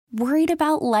Worried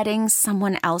about letting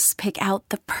someone else pick out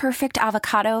the perfect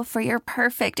avocado for your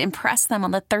perfect impress them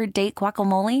on the third date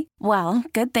guacamole? Well,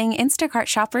 good thing Instacart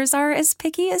shoppers are as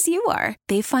picky as you are.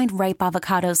 They find ripe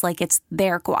avocados like it's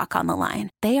their guac on the line.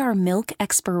 They are milk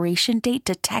expiration date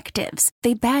detectives.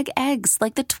 They bag eggs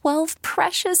like the 12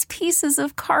 precious pieces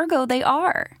of cargo they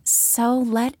are. So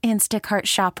let Instacart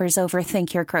shoppers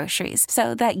overthink your groceries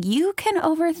so that you can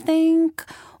overthink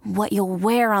what you'll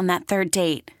wear on that third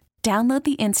date. Download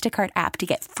the Instacart app to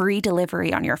get free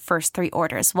delivery on your first 3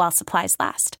 orders while supplies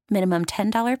last. Minimum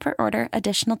 $10 per order.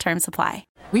 Additional terms apply.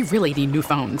 We really need new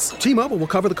phones. T-Mobile will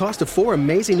cover the cost of 4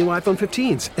 amazing new iPhone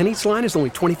 15s, and each line is only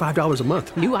 $25 a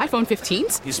month. New iPhone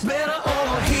 15s? It's better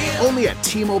over here. Only at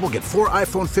T-Mobile, get 4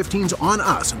 iPhone 15s on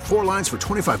us and 4 lines for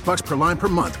 $25 per line per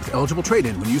month with eligible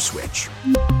trade-in when you switch.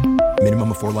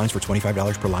 Minimum of 4 lines for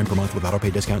 $25 per line per month with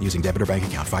autopay discount using debit or bank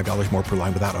account. $5 more per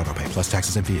line without autopay, plus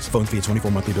taxes and fees. Phone fee at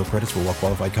 24 monthly bill credits for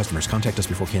well-qualified customers. Contact us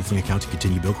before canceling account to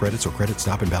continue bill credits or credit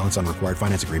stop and balance on required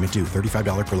finance agreement due.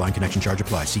 $35 per line connection charge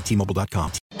applies. See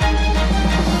T-Mobile.com.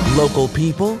 Local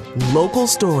people, local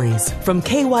stories. From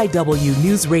KYW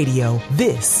Newsradio,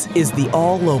 this is the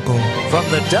All-Local. From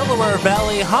the Delaware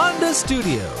Valley Honda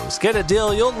Studios, get a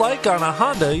deal you'll like on a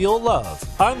Honda you'll love.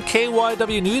 I'm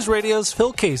KYW Newsradio's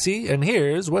Phil Casey, and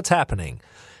here's what's happening.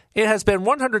 It has been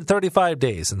 135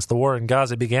 days since the war in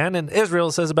Gaza began, and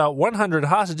Israel says about 100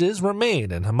 hostages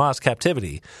remain in Hamas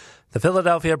captivity. The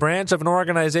Philadelphia branch of an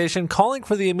organization calling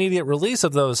for the immediate release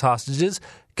of those hostages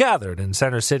gathered in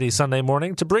Center City Sunday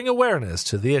morning to bring awareness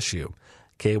to the issue.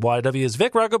 KYW's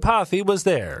Vic Ragopathy was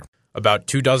there. About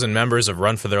 24 members of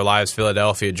Run for Their Lives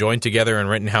Philadelphia joined together in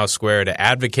Rittenhouse Square to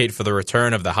advocate for the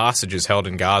return of the hostages held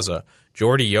in Gaza.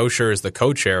 Jordy Yosher is the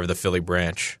co-chair of the Philly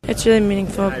branch. It's really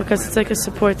meaningful because it's like a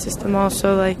support system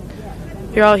also, like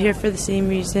you're all here for the same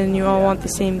reason. You all want the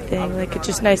same thing. Like, it's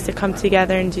just nice to come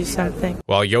together and do something.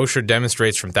 While Yosher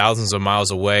demonstrates from thousands of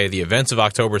miles away, the events of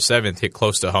October 7th hit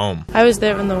close to home. I was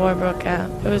there when the war broke out.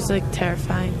 It was, like,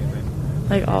 terrifying.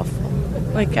 Like, awful.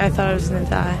 Like, I thought I was going to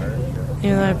die.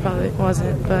 Even though I probably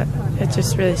wasn't, but it's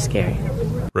just really scary.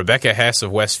 Rebecca Hess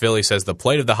of West Philly says the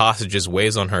plight of the hostages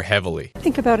weighs on her heavily. I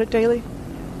think about it daily.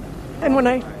 And when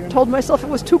I told myself it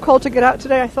was too cold to get out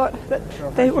today, I thought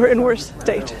that they were in worse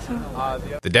state.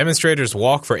 The demonstrators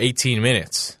walk for 18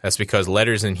 minutes. That's because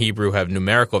letters in Hebrew have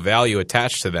numerical value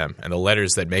attached to them, and the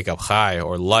letters that make up Chai,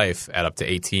 or life, add up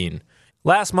to 18.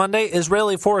 Last Monday,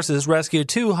 Israeli forces rescued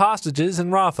 2 hostages in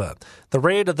Rafah. The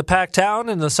raid of the packed town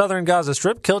in the southern Gaza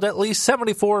Strip killed at least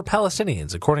 74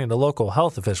 Palestinians, according to local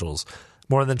health officials.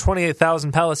 More than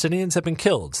 28,000 Palestinians have been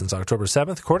killed since October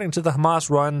 7th, according to the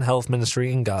Hamas-run health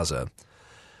ministry in Gaza.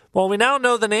 Well, we now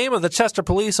know the name of the Chester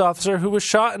police officer who was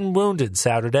shot and wounded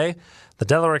Saturday. The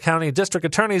Delaware County District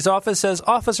Attorney's Office says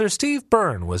Officer Steve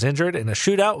Byrne was injured in a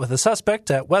shootout with a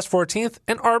suspect at West 14th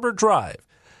and Arbor Drive.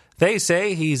 They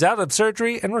say he's out of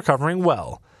surgery and recovering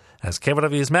well. As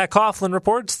KYW's Matt Coughlin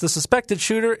reports, the suspected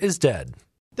shooter is dead.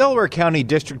 Delaware County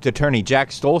District Attorney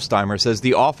Jack Stolzheimer says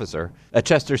the officer, a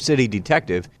Chester City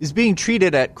detective, is being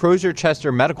treated at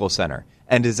Crozier-Chester Medical Center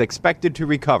and is expected to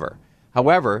recover.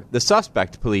 However, the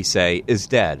suspect, police say, is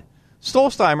dead.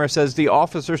 Stolzheimer says the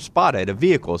officer spotted a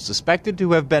vehicle suspected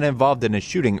to have been involved in a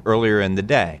shooting earlier in the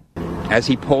day. As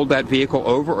he pulled that vehicle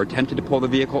over, or attempted to pull the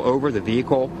vehicle over, the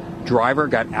vehicle driver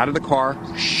got out of the car,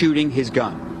 shooting his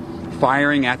gun,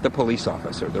 firing at the police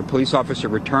officer. The police officer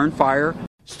returned fire.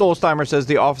 Stolzheimer says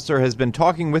the officer has been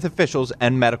talking with officials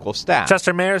and medical staff.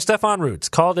 Chester Mayor Stefan Roots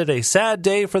called it a sad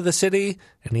day for the city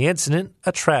and the incident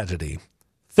a tragedy.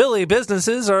 Philly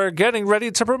businesses are getting ready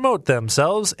to promote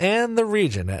themselves and the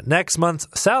region at next month's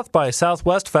South by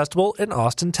Southwest Festival in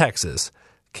Austin, Texas.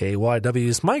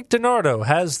 KYW's Mike DiNardo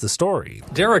has the story.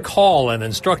 Derek Hall, an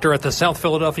instructor at the South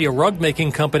Philadelphia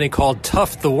rug-making company called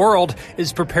Tough the World,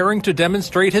 is preparing to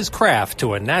demonstrate his craft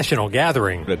to a national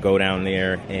gathering. To go down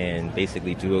there and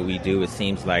basically do what we do, it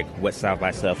seems like what South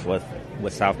by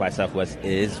Southwest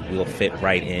is will fit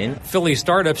right in. Philly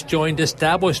startups joined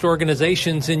established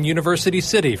organizations in University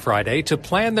City Friday to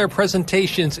plan their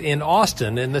presentations in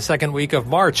Austin in the second week of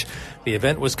March. The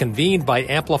event was convened by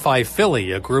Amplify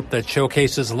Philly, a group that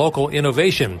showcases local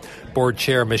innovation. Board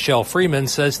Chair Michelle Freeman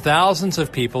says thousands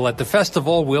of people at the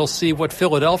festival will see what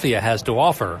Philadelphia has to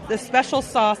offer. The special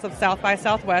sauce of South by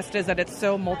Southwest is that it's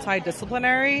so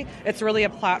multidisciplinary. It's really a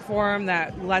platform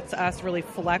that lets us really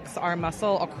flex our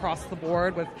muscle across the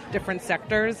board with different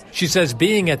sectors. She says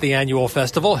being at the annual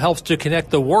festival helps to connect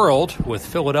the world with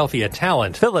Philadelphia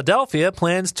talent. Philadelphia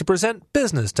plans to present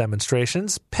business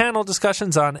demonstrations, panel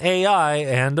discussions on AI,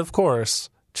 and, of course,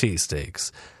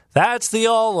 cheesesteaks. That's the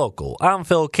All Local. I'm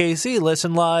Phil Casey.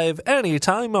 Listen live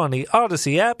anytime on the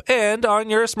Odyssey app and on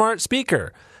your smart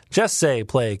speaker. Just say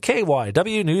play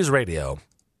KYW News Radio.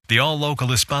 The All Local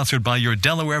is sponsored by your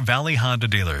Delaware Valley Honda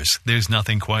dealers. There's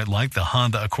nothing quite like the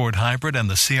Honda Accord Hybrid and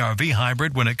the CR-V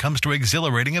Hybrid when it comes to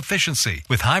exhilarating efficiency.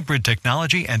 With hybrid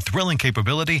technology and thrilling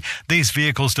capability, these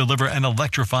vehicles deliver an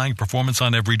electrifying performance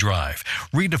on every drive.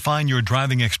 Redefine your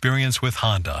driving experience with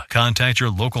Honda. Contact your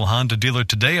local Honda dealer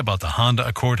today about the Honda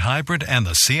Accord Hybrid and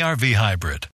the CR-V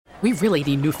Hybrid. We really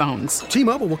need new phones.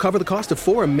 T-Mobile will cover the cost of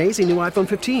 4 amazing new iPhone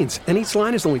 15s, and each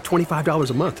line is only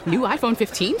 $25 a month. New iPhone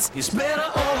 15s? It's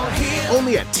better over here.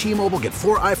 Only at T-Mobile, get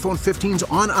 4 iPhone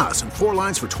 15s on us and 4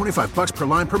 lines for $25 per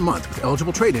line per month with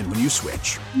eligible trade-in when you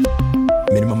switch.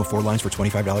 Minimum of 4 lines for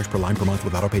 $25 per line per month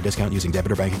with autopay discount using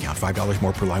debit or bank account. $5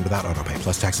 more per line without autopay,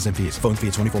 plus taxes and fees. Phone fee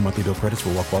at 24 monthly bill credits for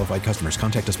well-qualified customers.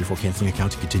 Contact us before canceling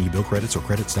account to continue bill credits or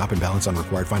credit stop and balance on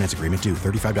required finance agreement due.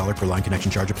 $35 per line connection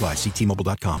charge applies. See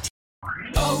T-Mobile.com.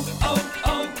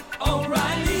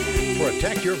 O'Reilly.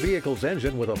 Protect your vehicle's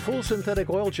engine with a full synthetic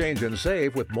oil change and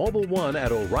save with Mobile One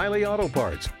at O'Reilly Auto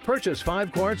Parts. Purchase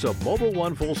 5 quarts of Mobile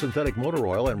One full synthetic motor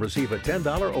oil and receive a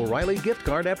 $10 O'Reilly gift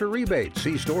card after rebate.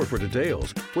 See store for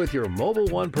details. With your Mobile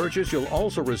One purchase, you'll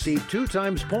also receive 2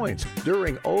 times points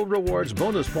during O Rewards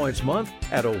Bonus Points Month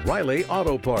at O'Reilly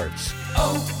Auto Parts.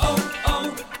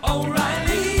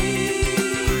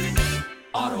 O'Reilly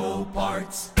Auto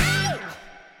Parts.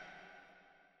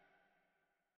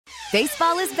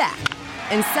 Baseball is back,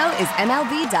 and so is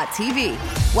MLB.tv.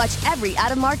 Watch every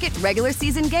out-of-market regular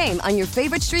season game on your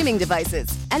favorite streaming devices,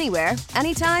 anywhere,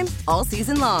 anytime, all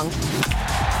season long.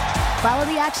 Follow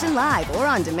the action live or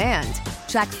on demand.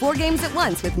 Track 4 games at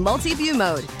once with multi-view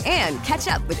mode and catch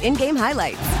up with in-game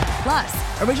highlights.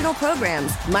 Plus, original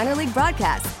programs, minor league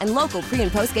broadcasts, and local pre-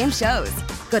 and post-game shows.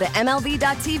 Go to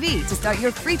MLB.tv to start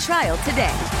your free trial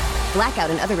today. Blackout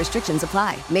and other restrictions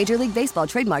apply. Major League Baseball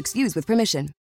trademarks used with permission.